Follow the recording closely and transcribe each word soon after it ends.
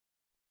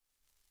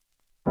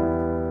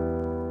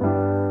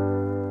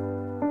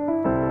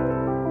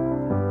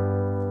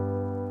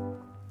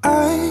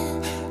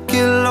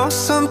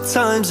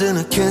times and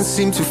I can't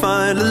seem to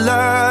find a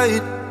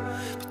light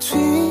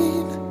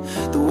between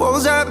the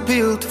walls I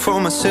built for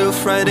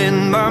myself right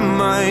in my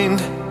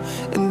mind.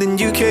 And then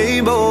you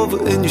came over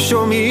and you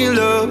showed me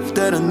love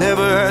that I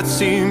never had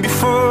seen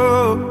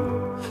before.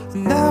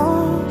 And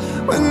now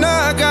when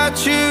I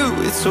got you,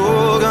 it's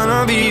all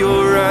gonna be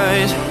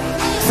alright.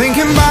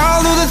 Thinking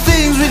about all the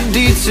things we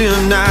did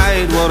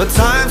tonight. What a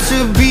time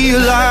to be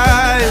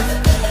alive.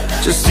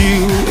 Just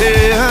you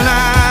and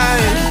I,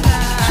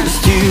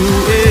 just you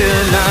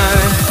and I.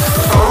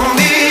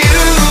 Only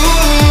you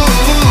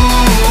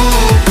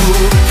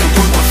can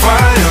put my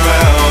fire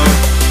out.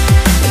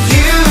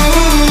 You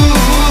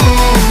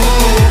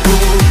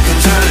can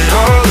turn it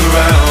all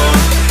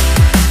around.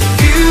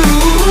 You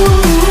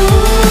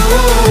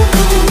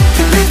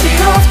can lift me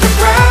off the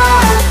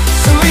ground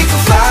so we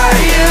can fly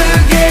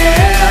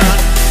again,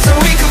 so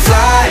we can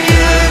fly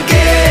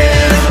again.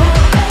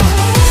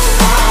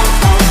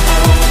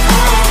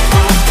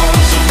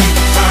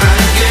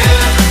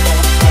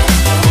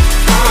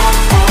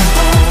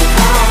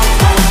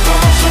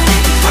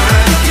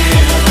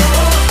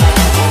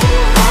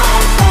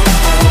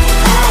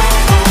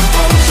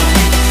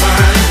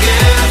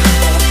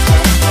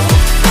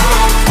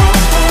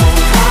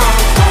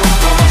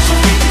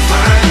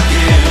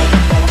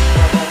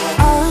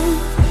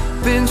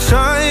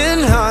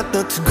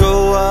 To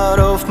go out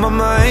of my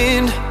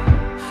mind,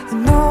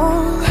 and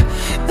all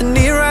I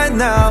need right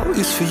now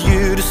is for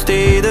you to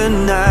stay the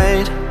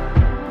night.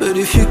 But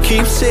if you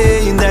keep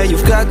saying that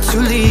you've got to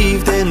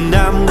leave, then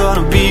I'm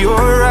gonna be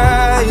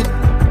alright.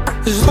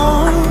 As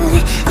long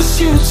as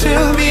you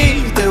tell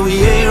me that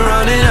we ain't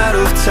running out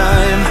of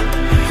time.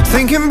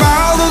 Thinking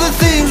about all the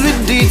things we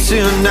did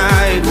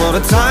tonight. What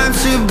a time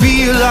to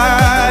be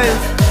alive.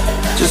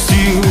 Just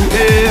you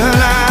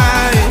and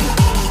I,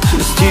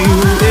 just you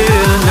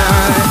and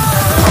I.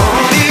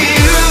 Only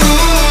you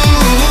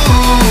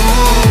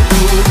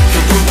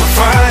can put my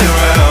fire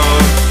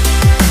out.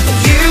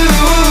 You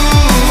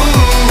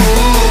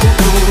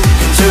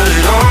can turn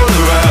it all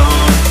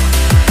around.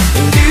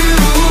 And you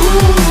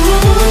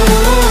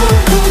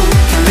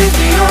can lift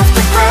me off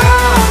the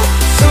ground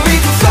so we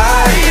can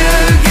fly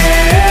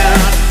again,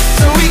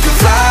 so we can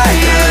fly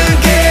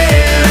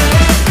again.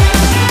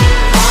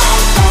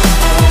 So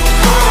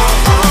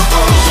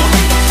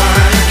we can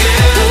fly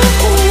again.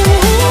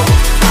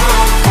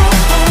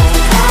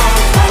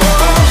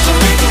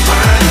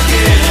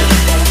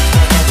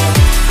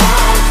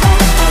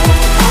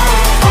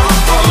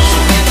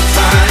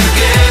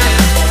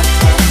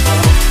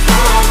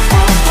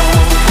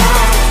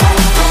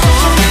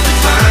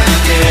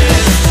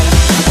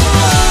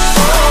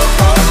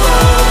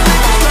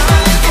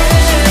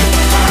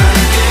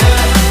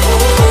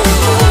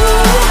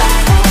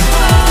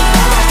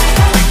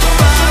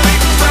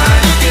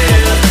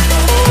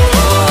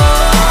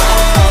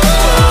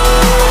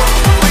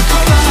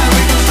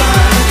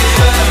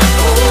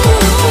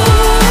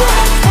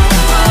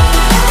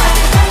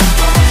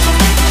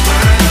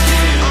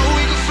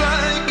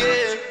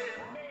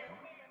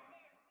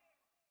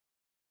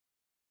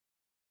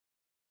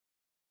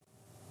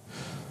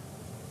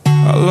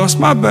 I lost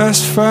my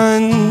best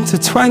friend to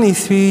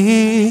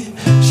 23.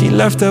 She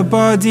left her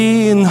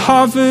body and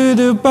hovered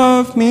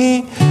above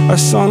me. I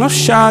saw no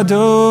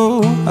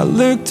shadow, I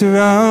looked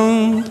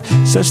around,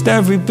 searched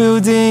every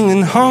building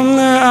and home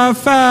that I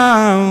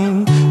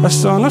found. I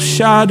saw no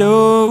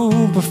shadow,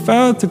 but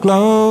felt the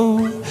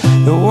glow.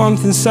 The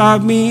warmth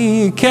inside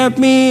me, it kept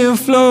me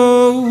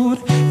afloat.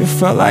 It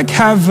felt like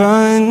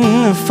heaven,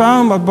 it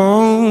found my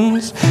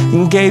bones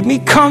and gave me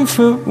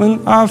comfort when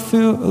I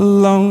feel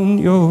alone.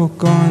 You're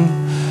gone,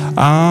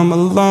 I'm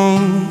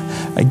alone.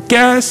 I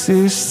guess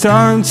it's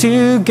time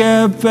to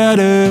get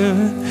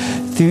better.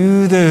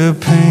 Through the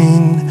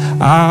pain,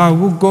 I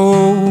will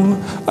go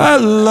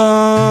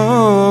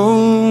alone.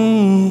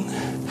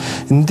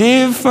 And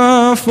if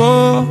I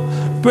fall,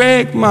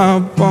 break my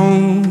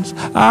bones,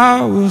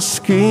 I will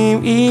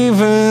scream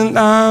even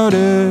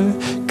louder.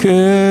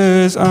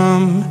 'Cause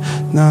I'm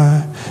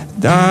not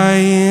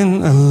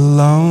dying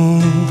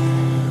alone.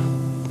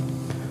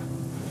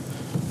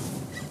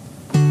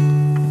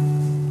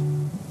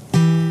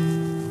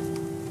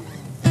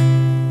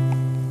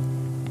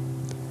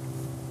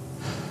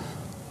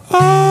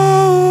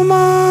 Oh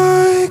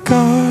my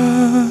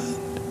God,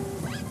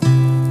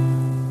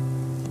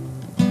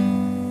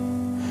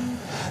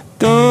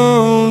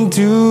 don't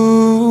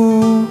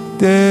do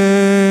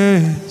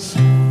this.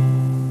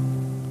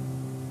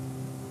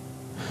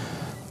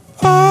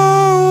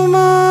 Oh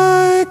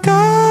my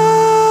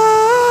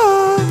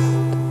God,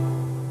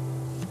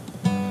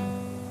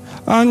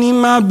 I need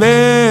my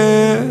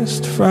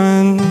best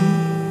friend.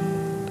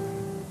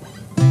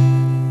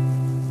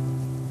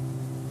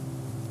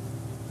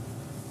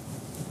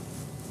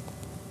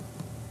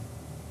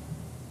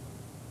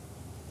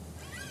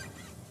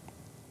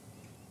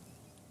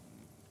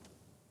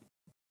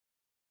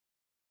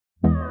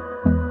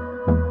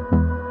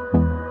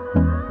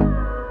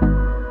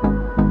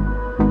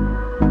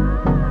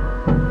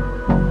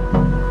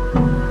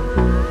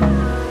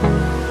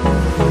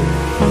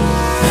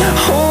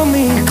 Oh,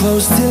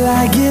 close till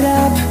I get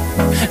up.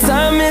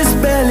 Time is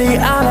barely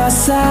on our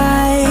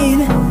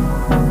side.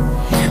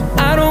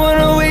 I don't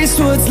wanna waste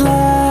what's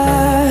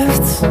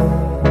left.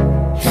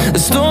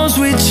 The storms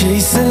we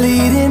chase are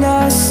leading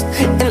us,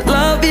 and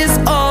love is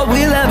all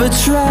we'll ever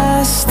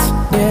trust.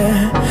 Yeah,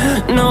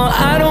 no,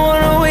 I don't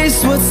wanna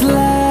waste what's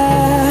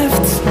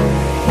left.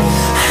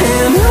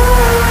 And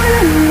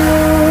on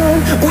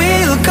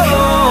we'll go,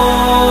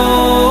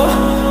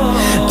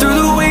 through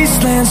the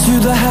wastelands,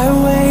 through the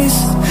highways,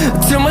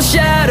 till my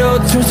shadow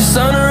turns to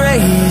sun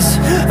rays.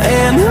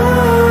 And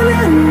on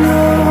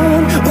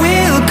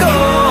we'll go,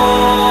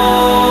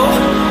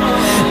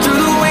 through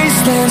the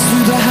wastelands,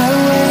 through the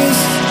highways,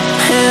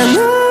 and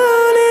on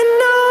we'll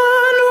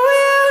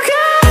go.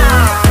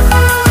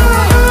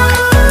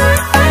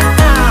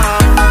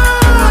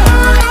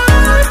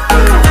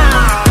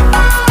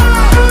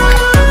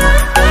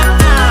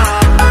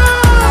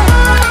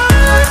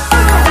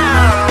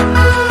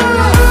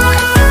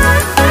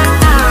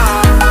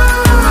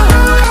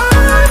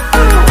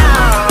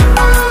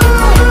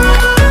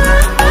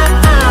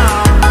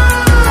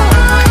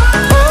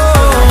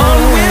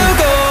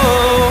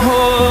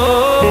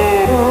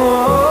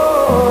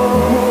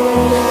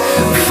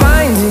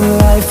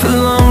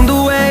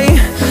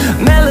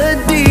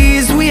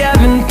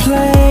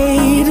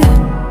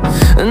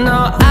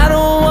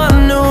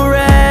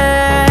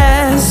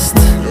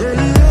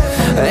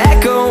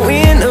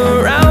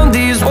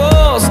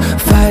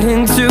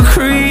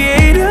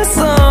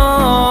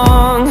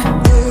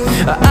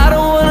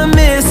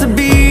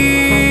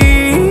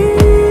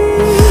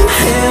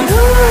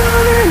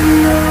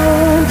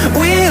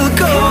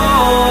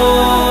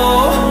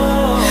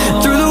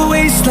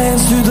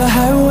 Through the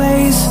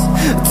highways,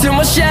 till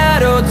my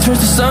shadow turns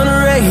to sun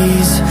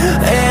rays.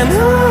 And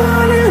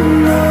on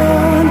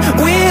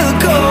we'll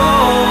go,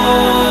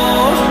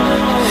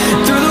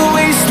 through the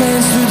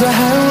wastelands, through the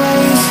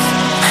highways,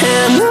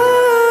 and on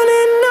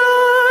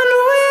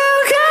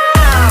we'll go.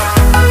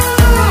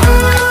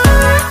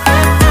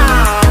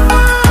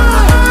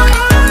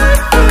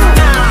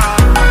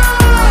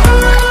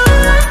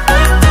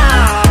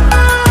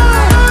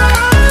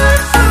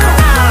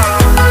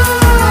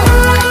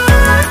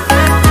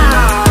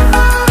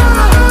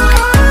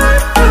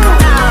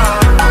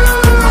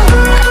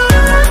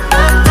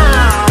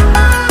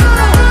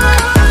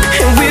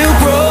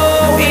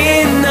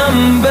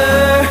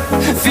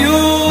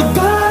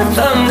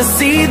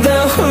 See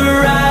the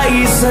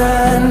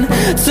horizon,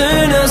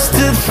 turn us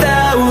to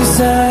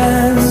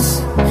thousands,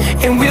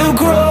 and we'll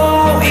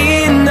grow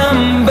in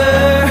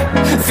number,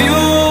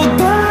 fueled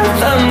by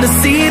them to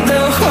see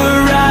the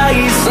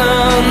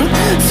horizon,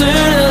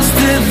 turn us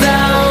to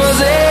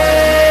thousands.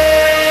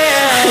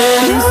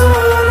 And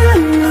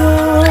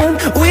on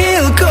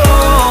we'll go,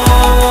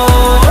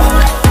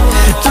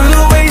 through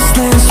the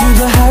wastelands, through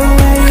the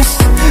highways,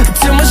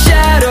 till my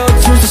shadow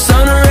turns to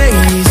sun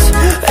rays.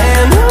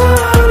 And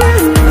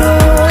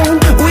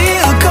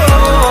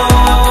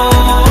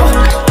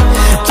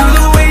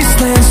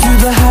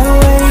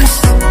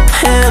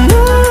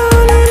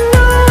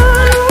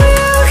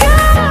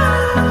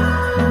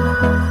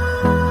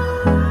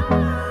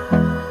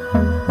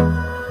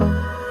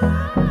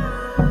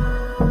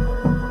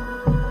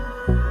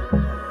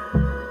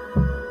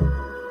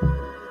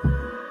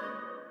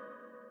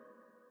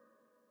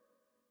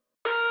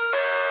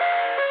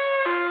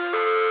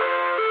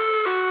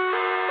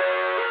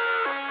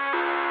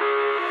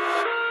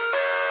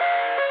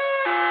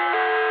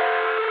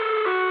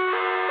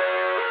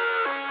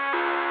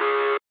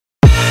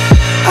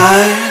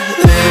I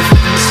live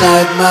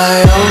inside my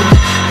own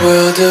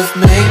world of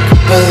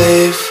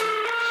make-believe.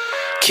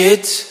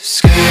 Kids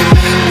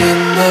screaming in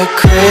their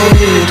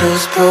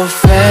cradles,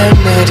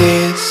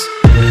 profanities.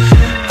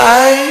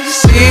 I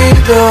see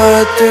the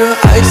world through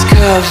ice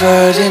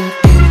covered in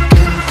ink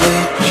and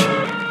bleach.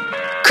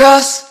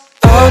 Cross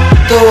out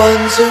the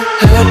ones who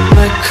heard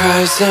my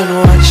cries and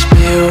watched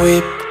me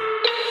weep.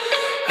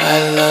 I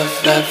love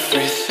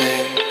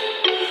everything.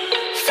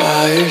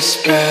 Fire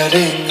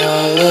spreading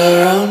all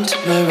around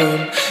my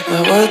room.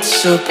 My world's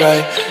so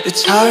bright,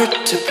 it's hard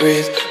to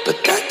breathe,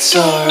 but that's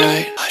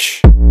alright.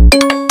 Hush.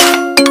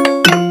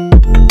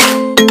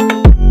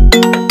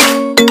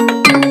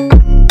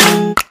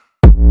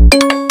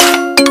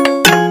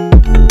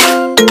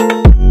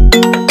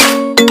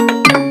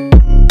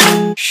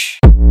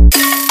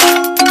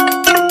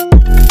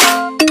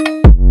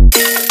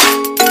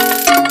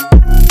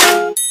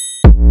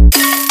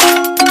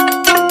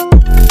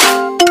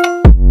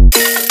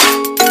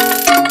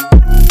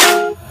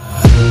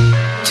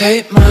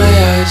 Take my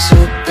eyes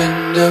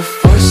open to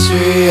force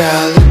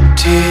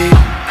reality.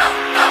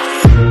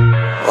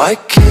 Why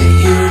can't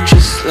you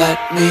just let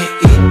me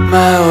eat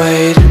my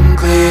weight in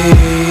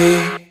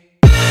glee?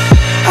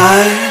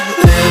 I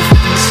live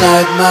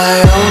inside my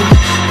own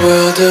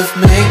world of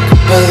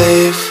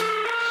make-believe.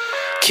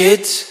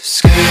 Kids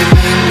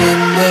screaming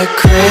in their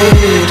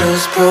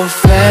cradles,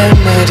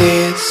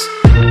 profanities.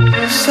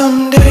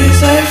 Some days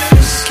I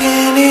feel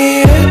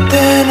skinnier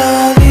than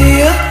all the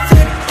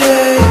other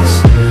days.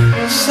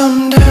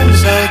 Sometimes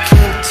I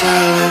can't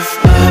tell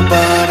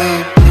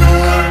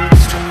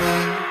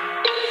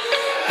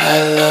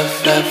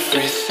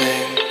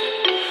everything.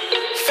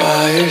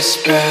 Fire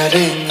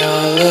spreading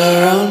all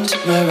around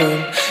my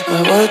room.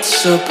 My world's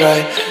so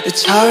bright,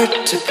 it's hard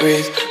to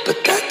breathe,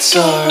 but that's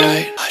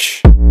alright.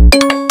 Hush.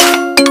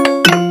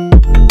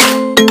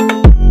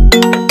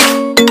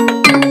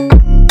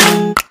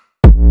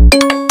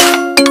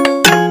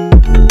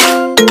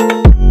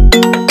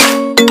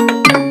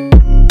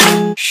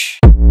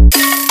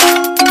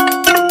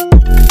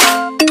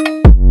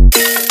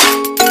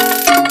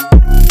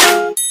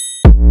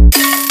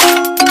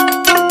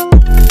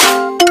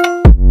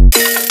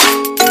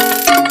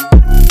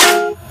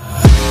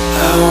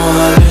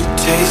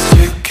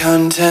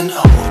 Content,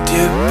 hold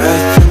your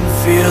breath and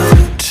feel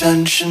the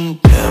tension.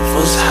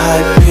 Devils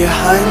hide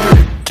behind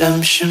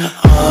redemption.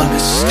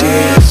 Honesty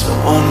is a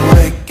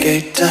one-way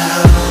gate to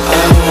hell.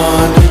 I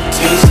wanna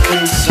taste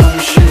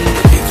consumption.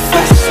 Breathe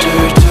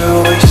faster to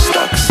waste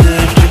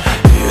oxygen.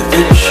 Hear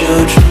the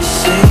children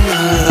sing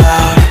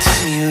aloud.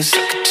 It's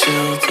music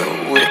till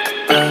the wick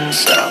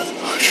burns out.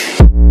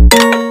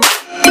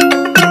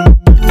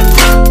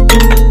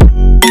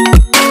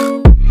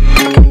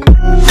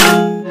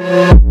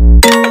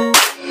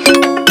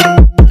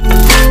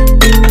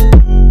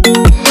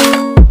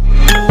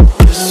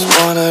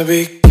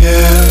 Be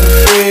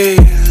carefree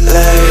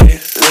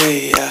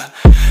lately, yeah.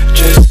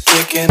 Just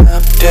kicking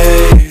up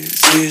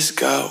daisies.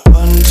 Got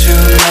one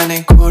too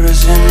many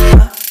quarters in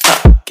my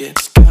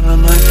pockets. Count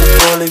 'em like the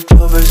 4-leaf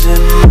clovers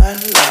in my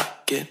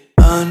locket.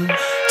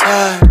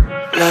 Untied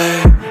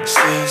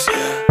laces,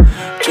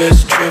 yeah.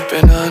 Just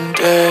tripping on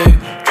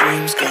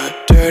daydreams. Got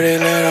dirty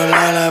little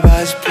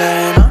lullabies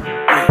playing on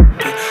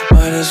repeat.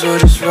 Might as well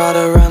just ride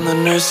around the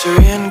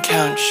nursery and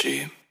count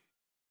sheep.